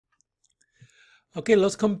Okay,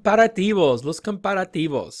 los comparativos, los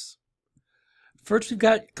comparativos. First, we've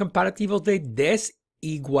got comparativos de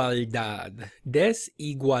desigualdad.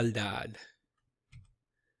 Desigualdad.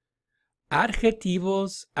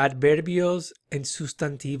 Adjetivos, adverbios, and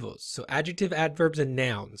sustantivos. So adjective, adverbs, and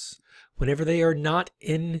nouns. Whenever they are not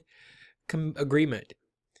in agreement.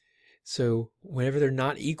 So whenever they're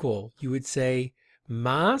not equal, you would say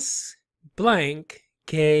más blank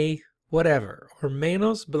que whatever, or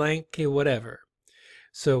menos blank que whatever.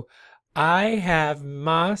 So I have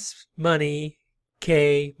más money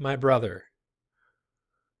que my brother.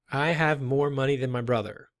 I have more money than my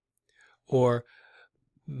brother. Or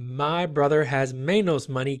my brother has menos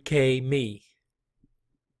money que me.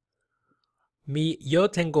 Yo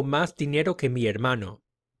tengo más dinero que mi hermano.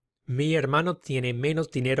 Mi hermano tiene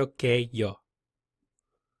menos dinero que yo.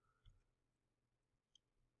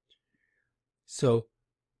 So,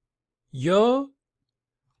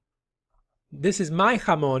 this is my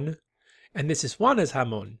jamón, and this is Juana's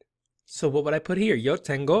jamón. So what would I put here? Yo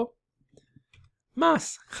tengo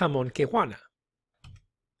más jamón que Juana.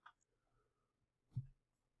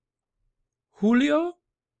 Julio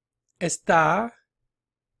está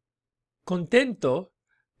contento.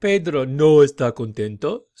 Pedro no está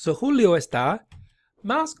contento. So Julio está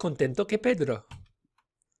más contento que Pedro.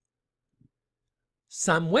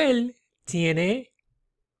 Samuel tiene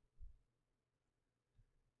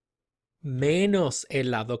menos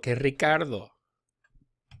helado que Ricardo.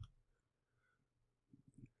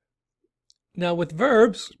 Now with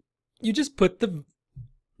verbs, you just put the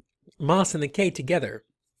más and the que together.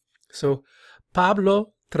 So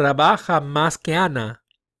Pablo trabaja más que Ana.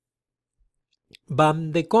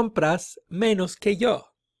 Van de compras menos que yo.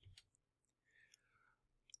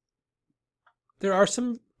 There are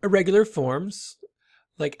some irregular forms,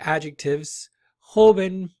 like adjectives.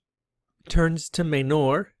 Joven turns to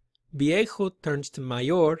menor. Viejo turns to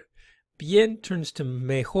mayor. Bien turns to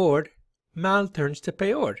mejor. Mal turns to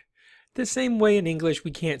peor. The same way in English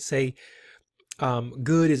we can't say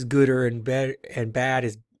good is gooder and bad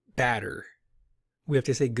is badder. We have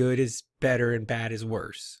to say good is better and bad is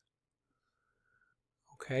worse.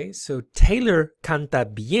 Okay, so Taylor canta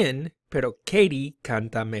bien, pero Katie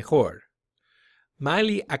canta mejor.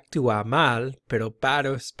 Miley actúa mal, pero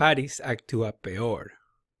Paris actúa peor.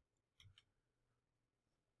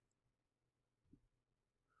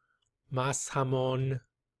 Más jamón,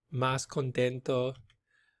 más contento,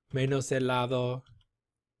 menos helado.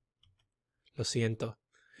 Lo siento.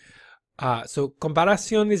 So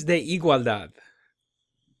comparaciones de igualdad.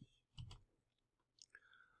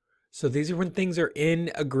 So these are when things are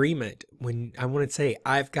in agreement. When I want to say,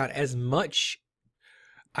 I've got as much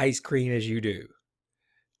ice cream as you do.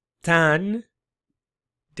 Tan,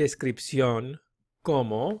 descripción,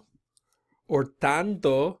 como, or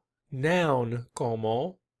tanto, noun,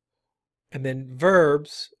 como, and then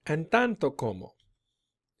verbs, and tanto como.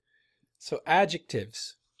 So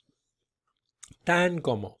adjectives. Tan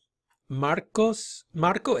como. Marco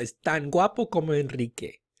es tan guapo como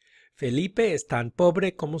Enrique. Felipe es tan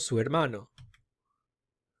pobre como su hermano.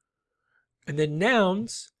 And then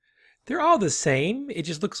nouns, they're all the same. It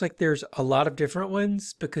just looks like there's a lot of different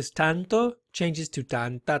ones because tanto changes to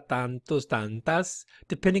tanta, tantos, tantas,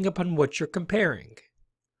 depending upon what you're comparing.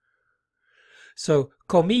 So,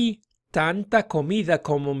 comí tanta comida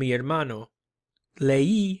como mi hermano.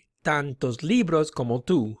 Leí tantos libros como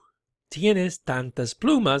tú. Tienes tantas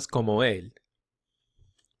plumas como él.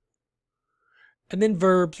 And then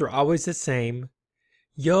verbs are always the same.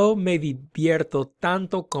 Yo me divierto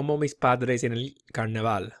tanto como mis padres en el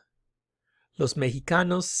carnaval. Los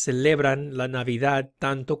mexicanos celebran la Navidad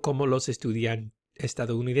tanto como los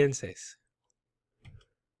estadounidenses.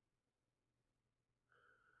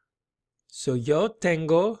 So yo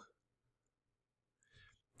tengo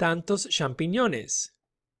tantos champiñones.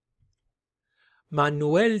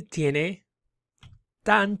 Manuel tiene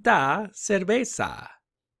tanta cerveza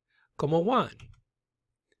como Juan.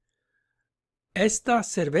 Esta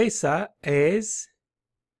cerveza es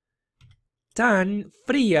tan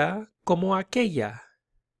fría como aquella.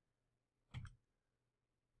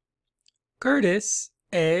 Curtis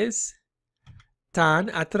es tan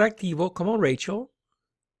atractivo como Rachel.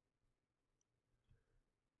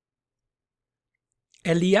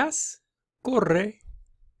 Elías corre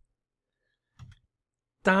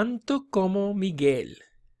tanto como Miguel.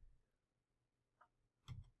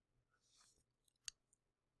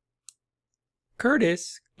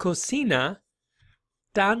 Curtis cocina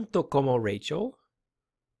tanto como Rachel.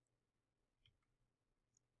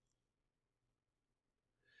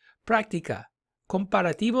 Práctica.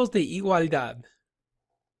 Comparativos de igualdad.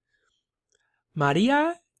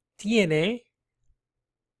 María tiene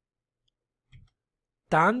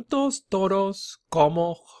tantos toros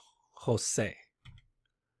como José.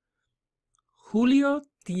 Julio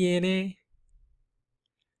tiene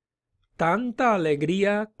tanta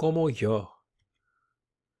alegría como yo.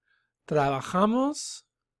 Trabajamos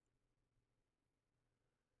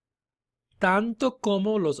tanto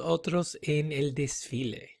como los otros en el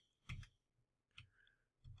desfile.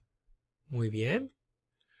 Muy bien.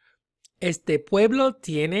 Este pueblo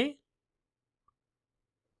tiene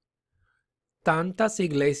tantas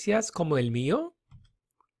iglesias como el mío.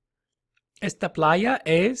 Esta playa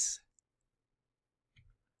es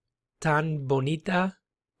tan bonita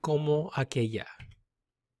como aquella.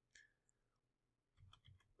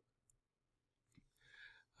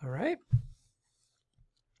 All right.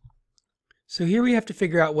 So here we have to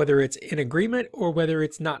figure out whether it's in agreement or whether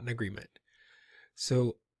it's not in agreement.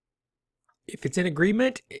 So if it's in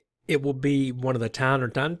agreement, it will be one of the tan or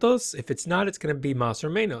tantos. If it's not, it's going to be más or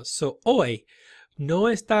menos. So hoy no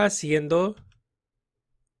está haciendo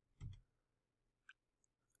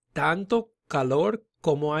tanto calor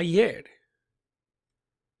como ayer.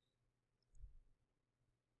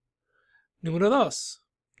 Número 2.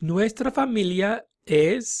 Nuestra familia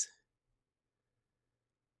es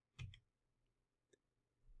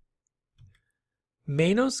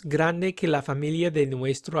menos grande que la familia de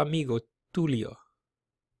nuestro amigo Tulio.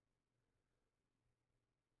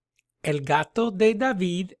 El gato de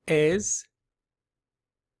David es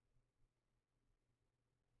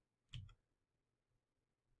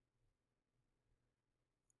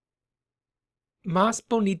más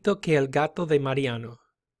bonito que el gato de Mariana.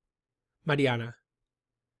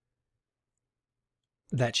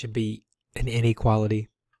 That should be an inequality.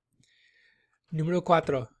 Número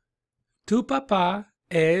 4. Tu papá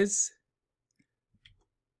es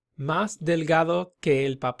más delgado que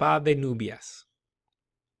el papá de Nubias.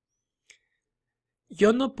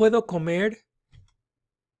 Yo no puedo comer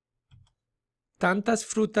tantas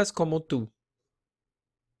frutas como tú.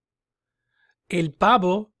 El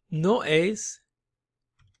pavo no es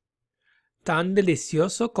tan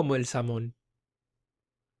delicioso como el salmón.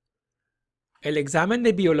 El examen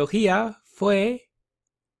de biología fue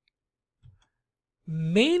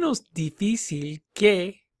menos difícil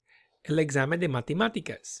que el examen de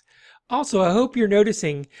matemáticas. Also, I hope you're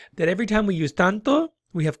noticing that every time we use tanto,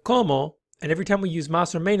 we have como, and every time we use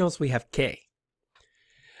más o menos, we have que.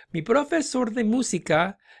 Mi profesor de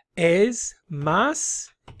música es más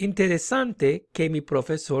interesante que mi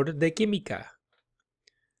profesor de química.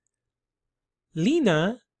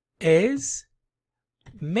 Lina es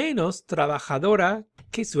menos trabajadora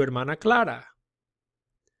que su hermana Clara.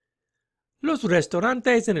 Los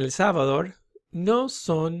restaurantes en El Salvador no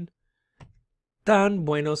son tan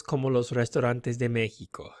buenos como los restaurantes de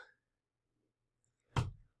México.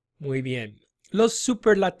 Muy bien. Los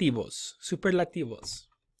superlativos. Superlativos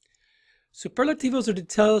are to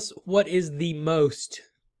tell us what is the most,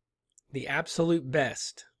 the absolute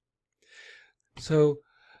best. So,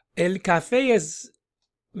 el café es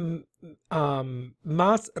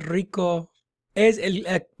más rico, es el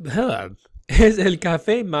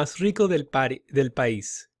café más rico del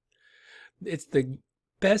país. It's the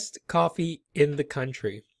best coffee in the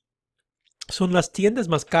country. Son las tiendas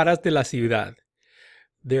más caras de la ciudad.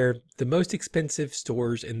 They're the most expensive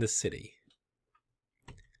stores in the city.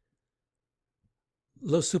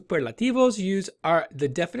 Los superlativos use the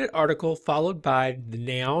definite article followed by the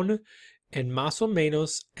noun and más o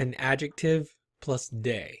menos an adjective plus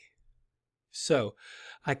de. So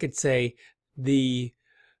I could say the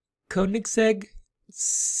Koenigsegg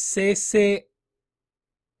CCXR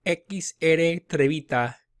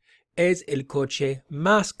Trevita es el coche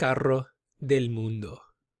más caro del mundo.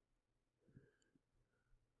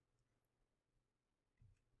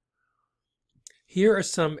 Here are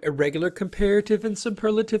some irregular comparative and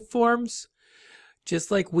superlative forms.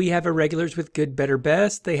 Just like we have irregulars with good, better,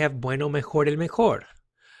 best, they have bueno, mejor, el mejor.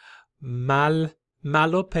 Malo,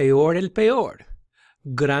 peor, el peor.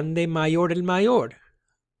 Grande, mayor, el mayor.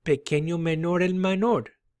 Pequeño, menor, el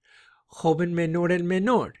menor. Joven, menor, el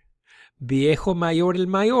menor. Viejo, mayor, el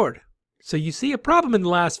mayor. So you see a problem in the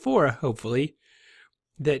last four, hopefully,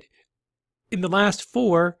 that in the last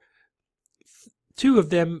four, two of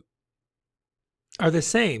them are the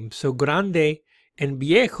same. So grande and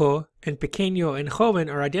viejo and pequeño and joven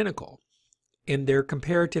are identical in their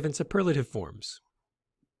comparative and superlative forms.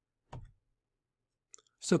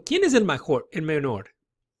 So, ¿quién es el menor?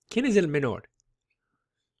 ¿Quién es el menor?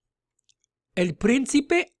 El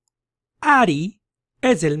príncipe Ari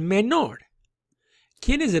es el menor.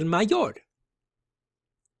 ¿Quién es el mayor?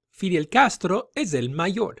 Fidel Castro es el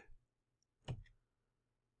mayor.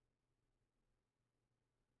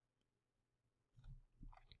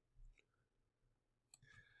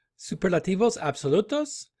 Superlativos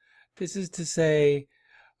absolutos. This is to say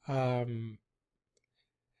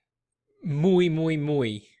muy, muy,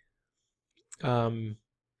 muy.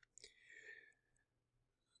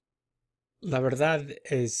 La verdad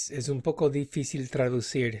es un poco difícil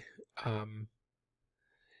traducir.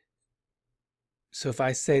 So if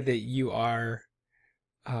I say that you are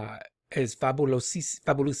es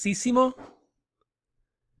fabulosísimo,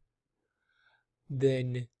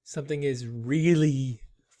 then something is really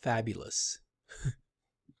fabulous.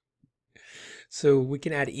 So we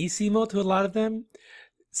can add ísimo to a lot of them.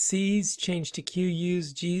 C's change to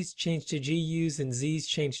QUs, G's change to GUs, and Z's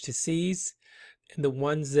change to C's. And the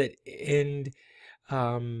ones that end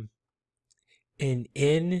in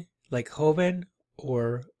N, like joven,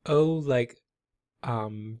 or O, like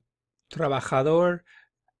trabajador,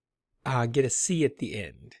 get a C at the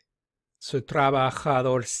end. So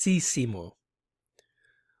trabajadorcísimo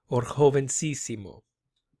or jovencísimo.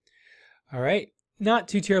 All right. Not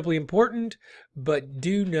too terribly important, but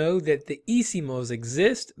do know that the ísimos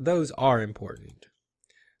exist. Those are important.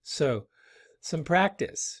 So, some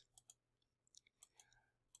practice.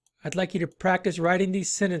 I'd like you to practice writing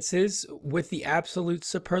these sentences with the absolute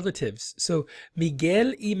superlatives. So,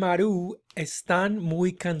 Miguel y Maru están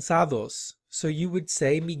muy cansados. So you would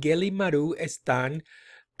say, Miguel y Maru están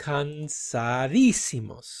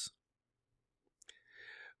cansadísimos.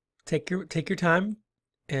 Take your time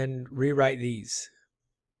and rewrite these.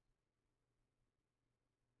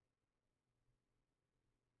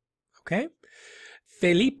 Okay?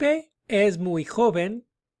 Felipe es muy joven.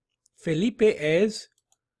 Felipe es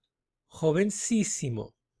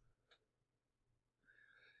jovencísimo.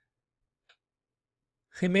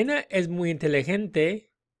 Jimena es muy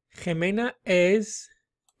inteligente. Jimena es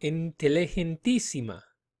inteligentísima.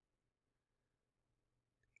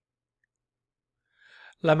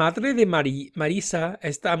 La madre de Marisa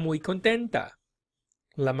está muy contenta.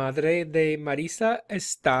 La madre de Marisa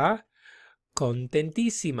está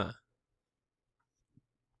contentísima.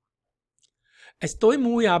 Estoy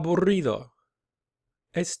muy aburrido.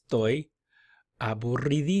 Estoy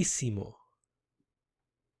aburridísimo.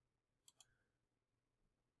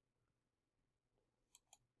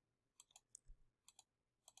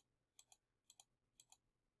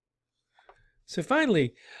 So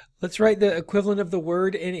finally, let's write the equivalent of the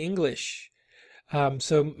word in English.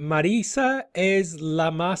 So Marisa es la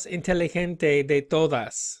más inteligente de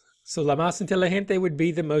todas. So la más inteligente would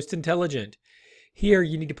be the most intelligent. Here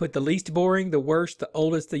you need to put the least boring, the worst, the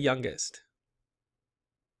oldest, the youngest.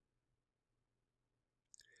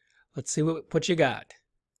 Let's see what you got.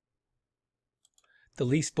 The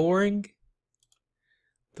least boring,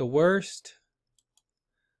 the worst,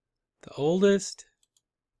 the oldest,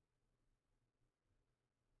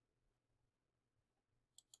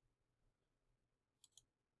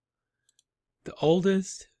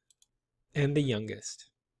 and the youngest.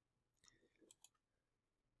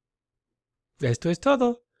 Esto es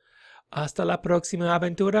todo. Hasta la próxima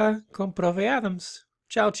aventura con Profe Adams.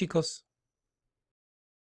 Chao, chicos.